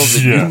tiles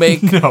that you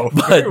make. No,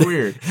 very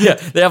weird. Yeah,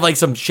 they have like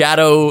some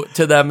shadow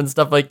to them and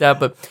stuff like that.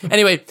 But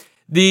anyway,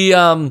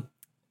 the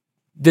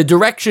the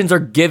directions are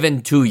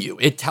given to you.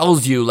 It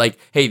tells you, like,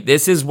 hey,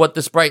 this is what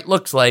the sprite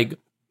looks like,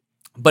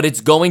 but it's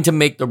going to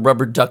make the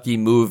rubber ducky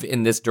move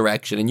in this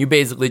direction. And you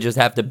basically just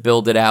have to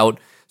build it out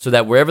so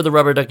that wherever the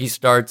rubber ducky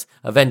starts,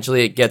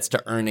 eventually it gets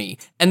to Ernie.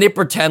 And they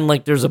pretend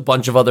like there's a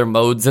bunch of other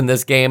modes in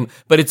this game,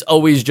 but it's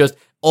always just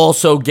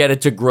also get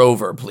it to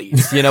Grover,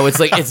 please. You know, it's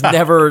like, it's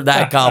never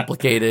that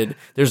complicated.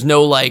 There's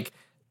no like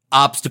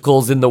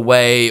obstacles in the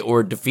way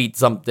or defeat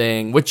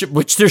something,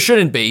 which there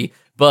shouldn't be.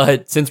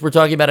 But since we're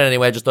talking about it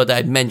anyway, I just thought that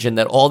I'd mention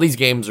that all these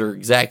games are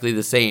exactly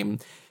the same.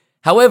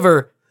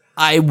 However,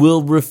 I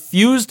will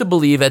refuse to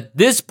believe at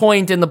this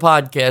point in the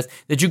podcast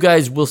that you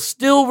guys will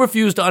still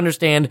refuse to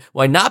understand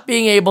why not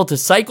being able to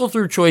cycle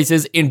through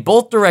choices in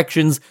both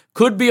directions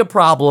could be a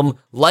problem,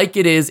 like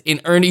it is in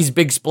Ernie's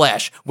Big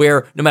Splash,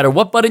 where no matter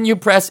what button you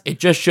press, it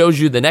just shows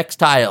you the next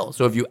tile.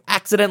 So if you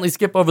accidentally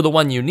skip over the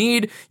one you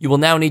need, you will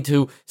now need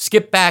to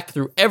skip back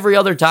through every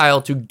other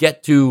tile to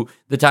get to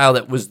the tile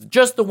that was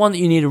just the one that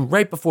you needed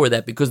right before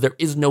that, because there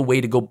is no way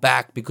to go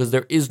back, because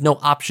there is no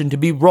option to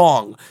be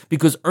wrong,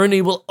 because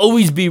Ernie will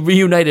always be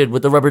reunited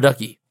with the rubber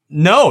ducky.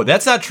 No,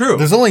 that's not true.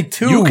 There's only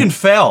 2. You can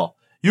fail.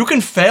 You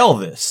can fail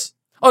this.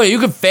 Oh, yeah, you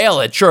can fail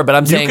it, sure, but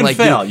I'm saying can like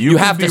fail. you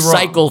have to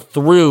cycle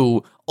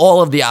through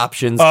all of the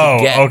options to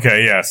get.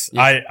 Okay, yes.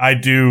 Yeah. I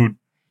do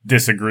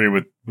disagree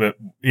with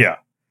yeah.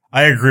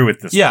 I agree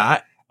with this.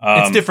 Yeah,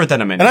 it's different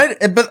than a menu.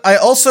 But I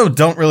also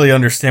don't really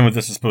understand what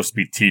this is supposed to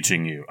be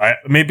teaching you.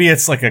 Maybe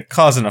it's like a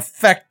cause and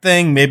effect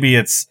thing. Maybe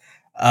it's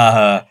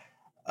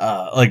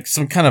like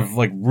some kind of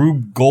like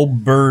Rube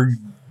Goldberg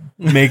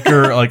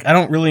maker. Like, I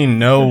don't really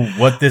know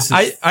what this is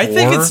I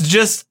think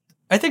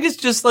it's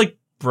just like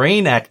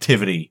brain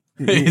activity.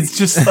 It's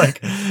just like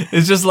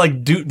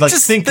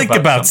just think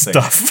about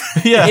stuff.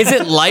 Yeah. Is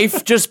it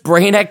life just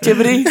brain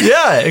activity?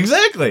 Yeah,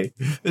 exactly.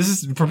 This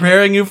is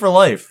preparing you for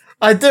life.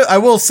 I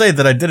will say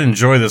that I did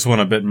enjoy this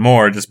one a bit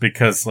more, just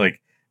because like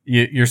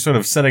you're sort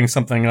of setting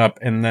something up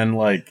and then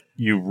like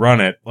you run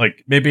it.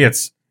 Like maybe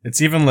it's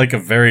even like a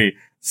very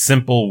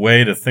simple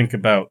way to think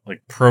about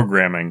like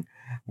programming,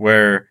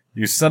 where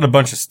you set a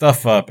bunch of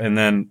stuff up and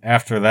then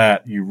after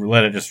that you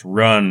let it just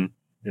run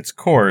its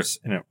course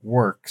and it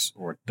works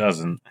or it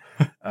doesn't.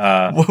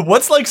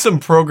 What's like some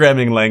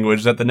programming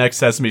language that the next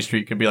Sesame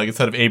Street could be like,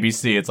 instead of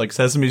ABC, it's like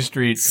Sesame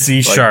Street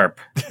C#. Sure.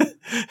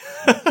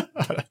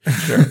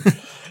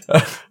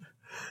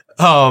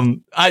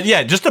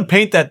 Yeah, just to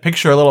paint that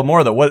picture a little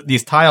more, though, what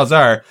these tiles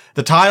are,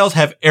 the tiles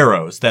have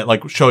arrows that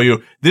like show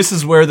you this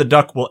is where the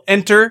duck will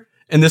enter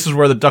and this is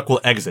where the duck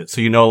will exit.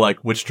 So you know like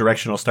which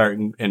direction will start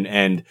and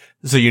end.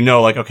 So you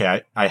know like,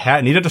 okay,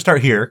 I needed to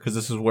start here because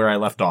this is where I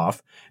left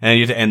off, and I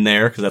need to end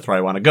there because that's where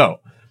I want to go.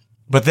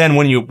 But then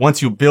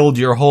once you build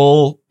your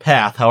whole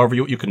path, however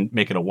you can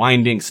make it a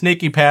winding,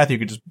 snaky path, you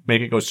could just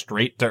make it go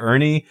straight to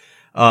Ernie.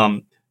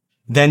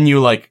 Then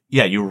you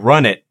you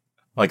run it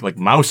like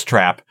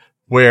Mousetrap,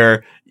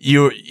 where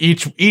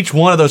each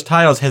one of those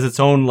tiles has its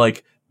own,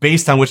 like,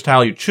 based on which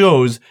tile you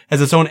chose, has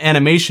its own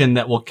animation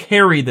that will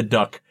carry the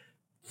duck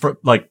for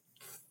like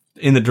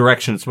in the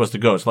direction it's supposed to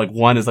go. So like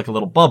one is like a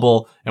little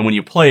bubble, and when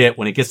you play it,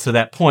 when it gets to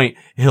that point,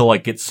 he'll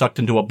like get sucked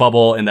into a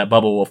bubble, and that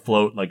bubble will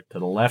float like to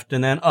the left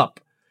and then up.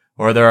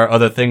 Or there are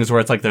other things where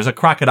it's like there's a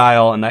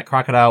crocodile, and that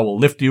crocodile will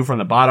lift you from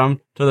the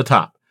bottom to the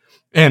top.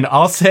 And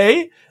I'll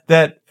say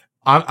that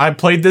I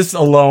played this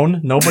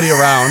alone, nobody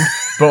around,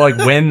 but like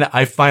when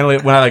I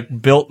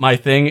like built my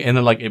thing and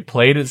then like it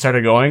played, it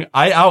started going,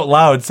 I out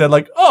loud said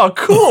like, oh,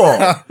 cool.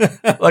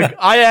 Like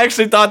I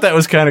actually thought that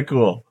was kind of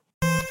cool.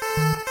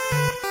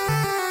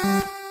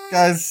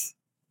 Guys,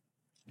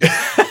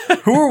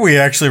 who are we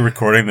actually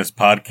recording this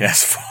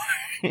podcast for?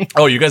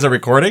 Oh, you guys are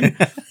recording?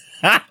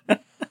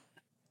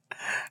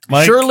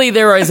 Mike? Surely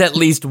there is at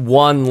least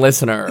one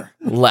listener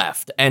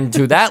left. And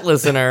to that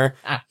listener,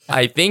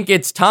 I think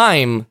it's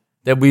time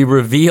that we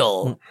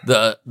reveal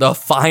the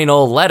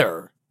final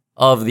letter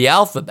of the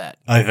alphabet.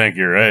 I think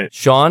you're right.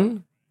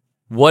 Sean,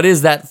 what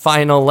is that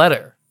final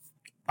letter?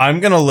 I'm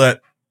going to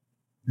let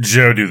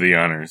Joe do the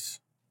honors.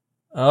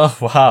 Oh,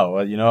 wow.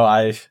 Well, you know,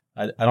 I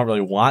don't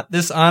really want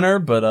this honor,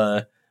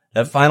 but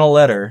that final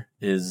letter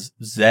is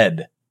Z.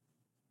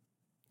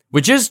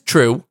 Which is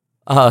true.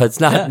 It's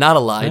not a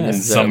lie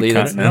necessarily.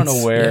 I don't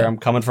know where I'm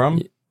coming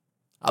from.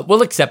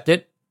 We'll accept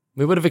it.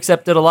 We would have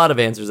accepted a lot of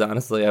answers,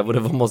 honestly. I would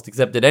have almost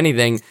accepted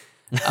anything,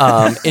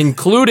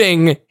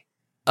 including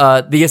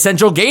the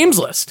essential games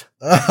list.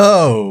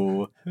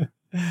 Oh. You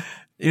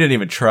didn't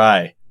even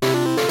try.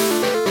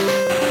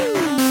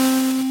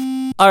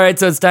 All right,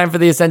 so it's time for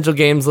the essential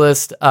games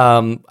list.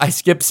 I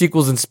skipped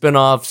sequels and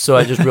spinoffs, so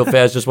I just real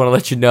fast just want to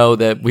let you know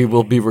that we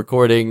will be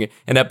recording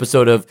an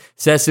episode of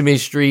Sesame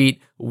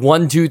Street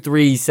 1, 2,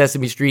 3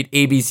 Sesame Street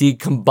ABC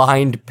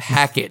combined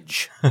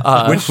package,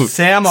 which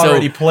Sam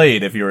already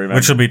played, if you remember.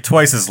 Which will be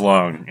twice as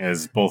long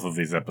as both of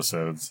these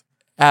episodes.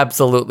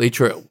 Absolutely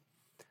true.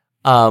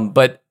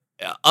 But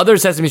other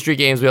Sesame Street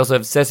games, we also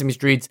have Sesame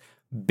Street's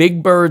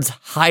Big Bird's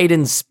Hide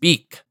and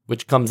Speak,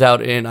 which comes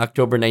out in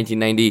October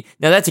 1990.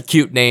 Now, that's a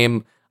cute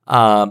name,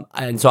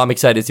 and so I'm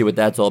excited to see what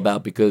that's all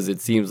about, because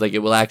it seems like it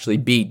will actually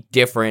be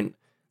different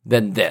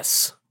than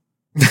this.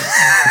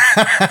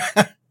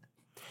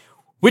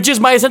 Which is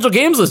my Essential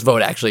Games List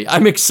vote, actually.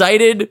 I'm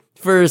excited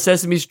for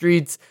Sesame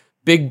Street's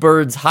Big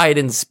Bird's Hide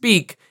and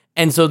Speak,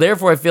 and so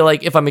therefore I feel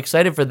like if I'm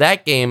excited for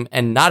that game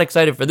and not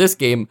excited for this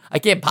game, I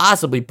can't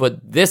possibly put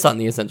this on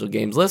the Essential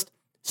Games List,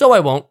 so I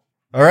won't.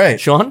 All right.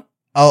 Sean?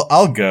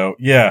 I'll go.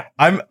 Yeah.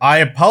 I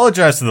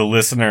apologize to the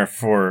listener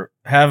for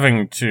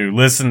having to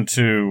listen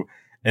to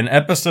an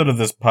episode of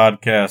this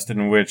podcast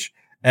in which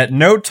at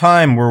no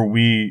time were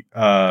we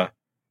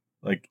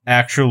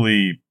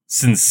actually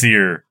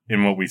sincere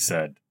in what we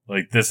said.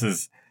 Like, this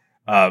is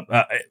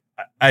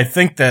I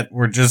think that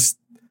we're just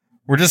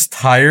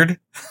tired.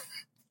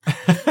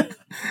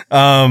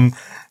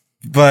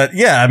 But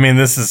yeah, I mean,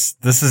 this is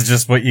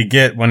just what you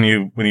get when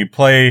you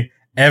play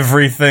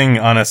everything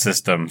on a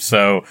system.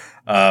 So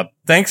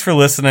thanks for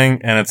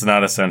listening, and it's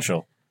not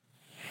essential.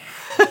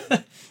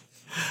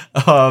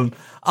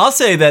 I'll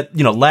say that,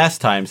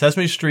 last time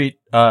Sesame Street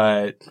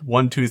 1,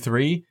 2,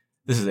 3.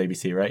 This is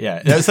ABC, right?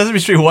 Yeah. Sesame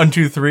Street 1,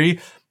 2, 3.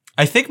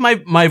 I think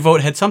my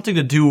vote had something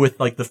to do with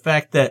like the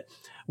fact that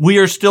we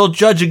are still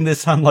judging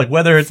this on like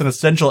whether it's an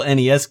essential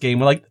NES game.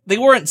 Like, they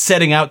weren't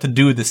setting out to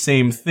do the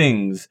same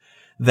things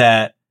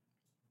that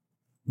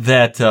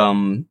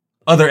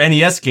other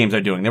NES games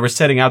are doing. They were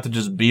setting out to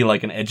just be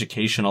like an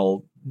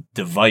educational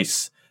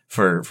device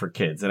for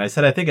kids. And I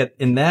said, I think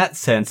in that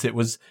sense,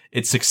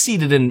 it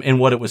succeeded in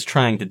what it was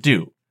trying to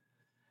do.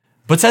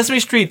 But Sesame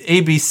Street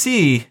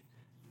ABC,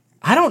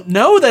 I don't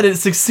know that it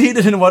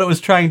succeeded in what it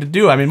was trying to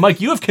do. I mean, Mike,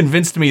 you have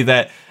convinced me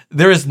that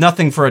there is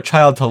nothing for a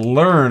child to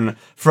learn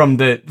from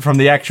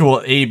the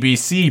actual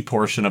ABC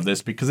portion of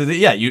this, because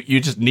you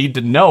just need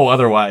to know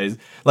otherwise.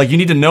 Like, you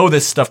need to know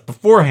this stuff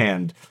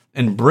beforehand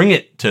and bring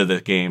it to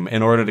the game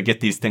in order to get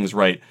these things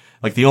right.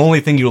 Like, the only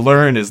thing you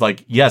learn is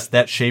like, yes,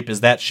 that shape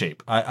is that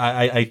shape.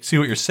 I see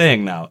what you're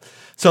saying now.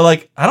 So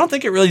like, I don't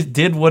think it really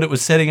did what it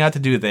was setting out to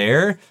do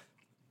there.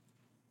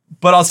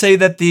 But I'll say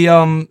that the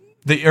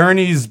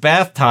Ernie's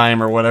bath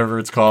time or whatever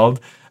it's called,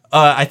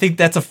 I think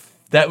that's a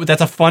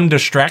fun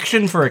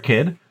distraction for a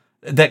kid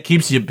that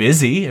keeps you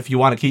busy. If you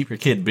want to keep your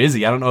kid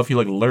busy, I don't know if you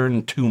like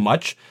learn too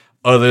much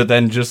other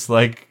than just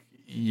like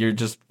you're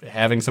just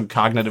having some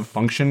cognitive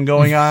function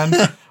going on.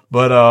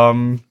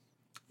 But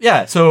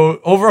yeah.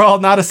 So overall,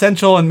 not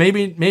essential, and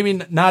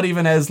maybe not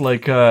even as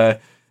like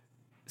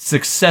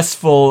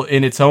successful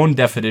in its own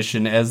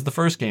definition as the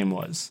first game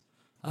was.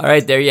 All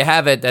right, there you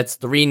have it. That's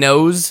 3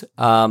 no's.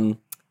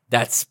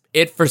 That's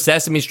it for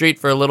Sesame Street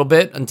for a little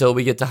bit until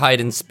we get to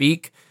Hide and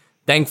Speak.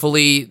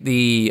 Thankfully,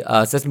 the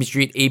Sesame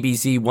Street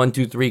ABC 1,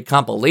 2, 3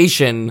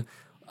 compilation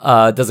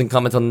doesn't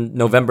come until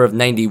November of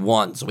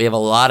 91. So we have a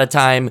lot of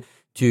time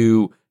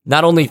to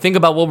not only think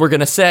about what we're going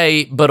to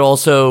say, but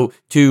also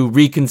to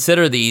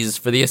reconsider these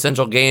for the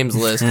Essential Games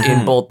list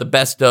in both the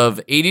best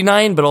of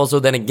 89, but also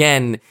then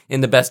again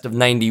in the best of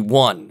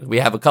 91. We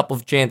have a couple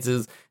of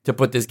chances to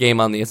put this game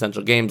on the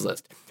Essential Games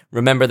list.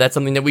 Remember, that's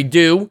something that we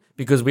do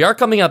because we are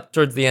coming up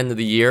towards the end of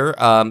the year.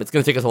 It's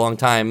going to take us a long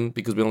time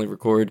because we only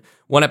record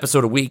 1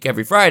 episode a week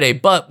every Friday,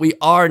 but we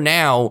are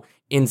now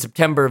in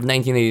September of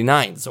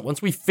 1989. So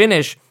once we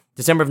finish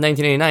December of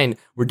 1989,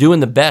 we're doing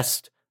the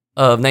best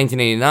of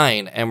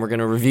 1989, and we're going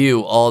to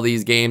review all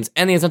these games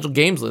and the Essential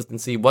Games list and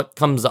see what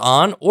comes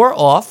on or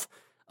off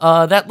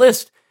that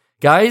list.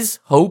 Guys,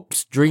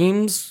 hopes,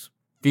 dreams,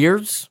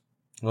 fears?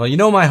 Well, you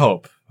know my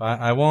hope.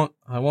 I won't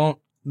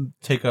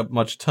take up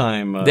much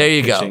time there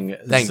you pitching go.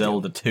 Thank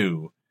Zelda you.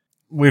 2.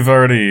 We've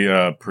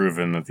already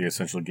proven that the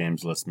Essential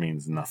Games list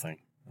means nothing.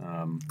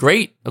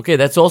 Great. Okay,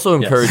 that's also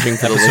encouraging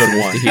to the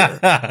listeners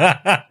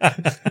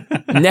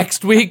to hear.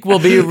 Next week, we'll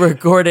be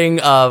recording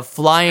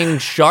Flying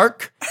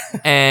Shark,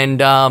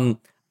 and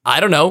I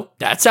don't know.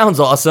 That sounds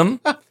awesome.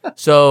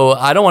 So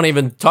I don't want to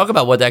even talk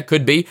about what that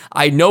could be.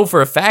 I know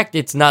for a fact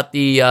it's not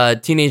the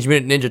Teenage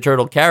Mutant Ninja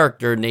Turtle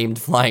character named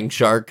Flying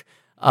Shark,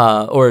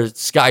 or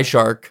Sky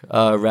Shark,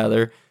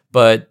 rather.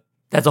 But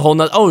that's a whole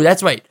nother... Oh,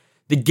 that's right.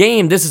 The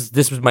game, this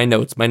was my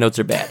notes. My notes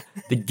are bad.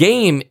 The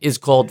game is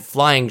called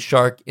Flying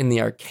Shark in the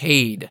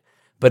arcade,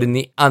 but on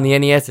the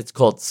NES it's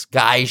called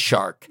Sky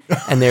Shark,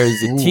 and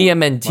there's a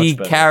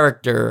TMNT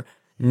character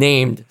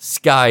named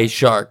Sky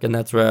Shark, and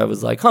that's where I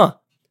was like, huh.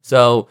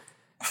 So,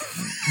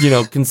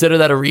 consider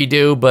that a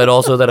redo, but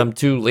also that I'm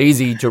too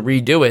lazy to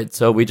redo it,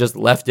 so we just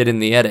left it in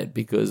the edit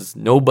because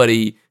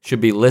nobody should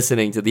be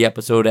listening to the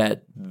episode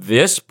at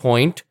this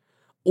point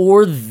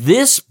or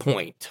this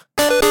point.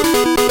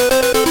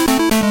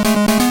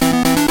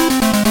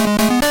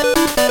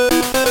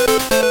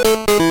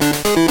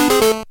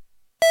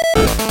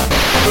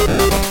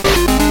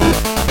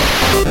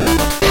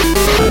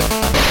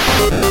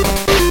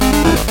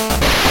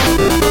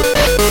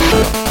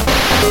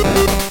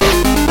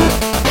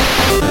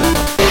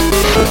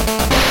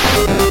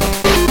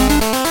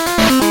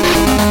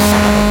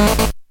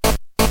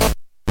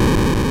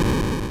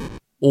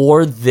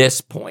 Or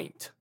this point.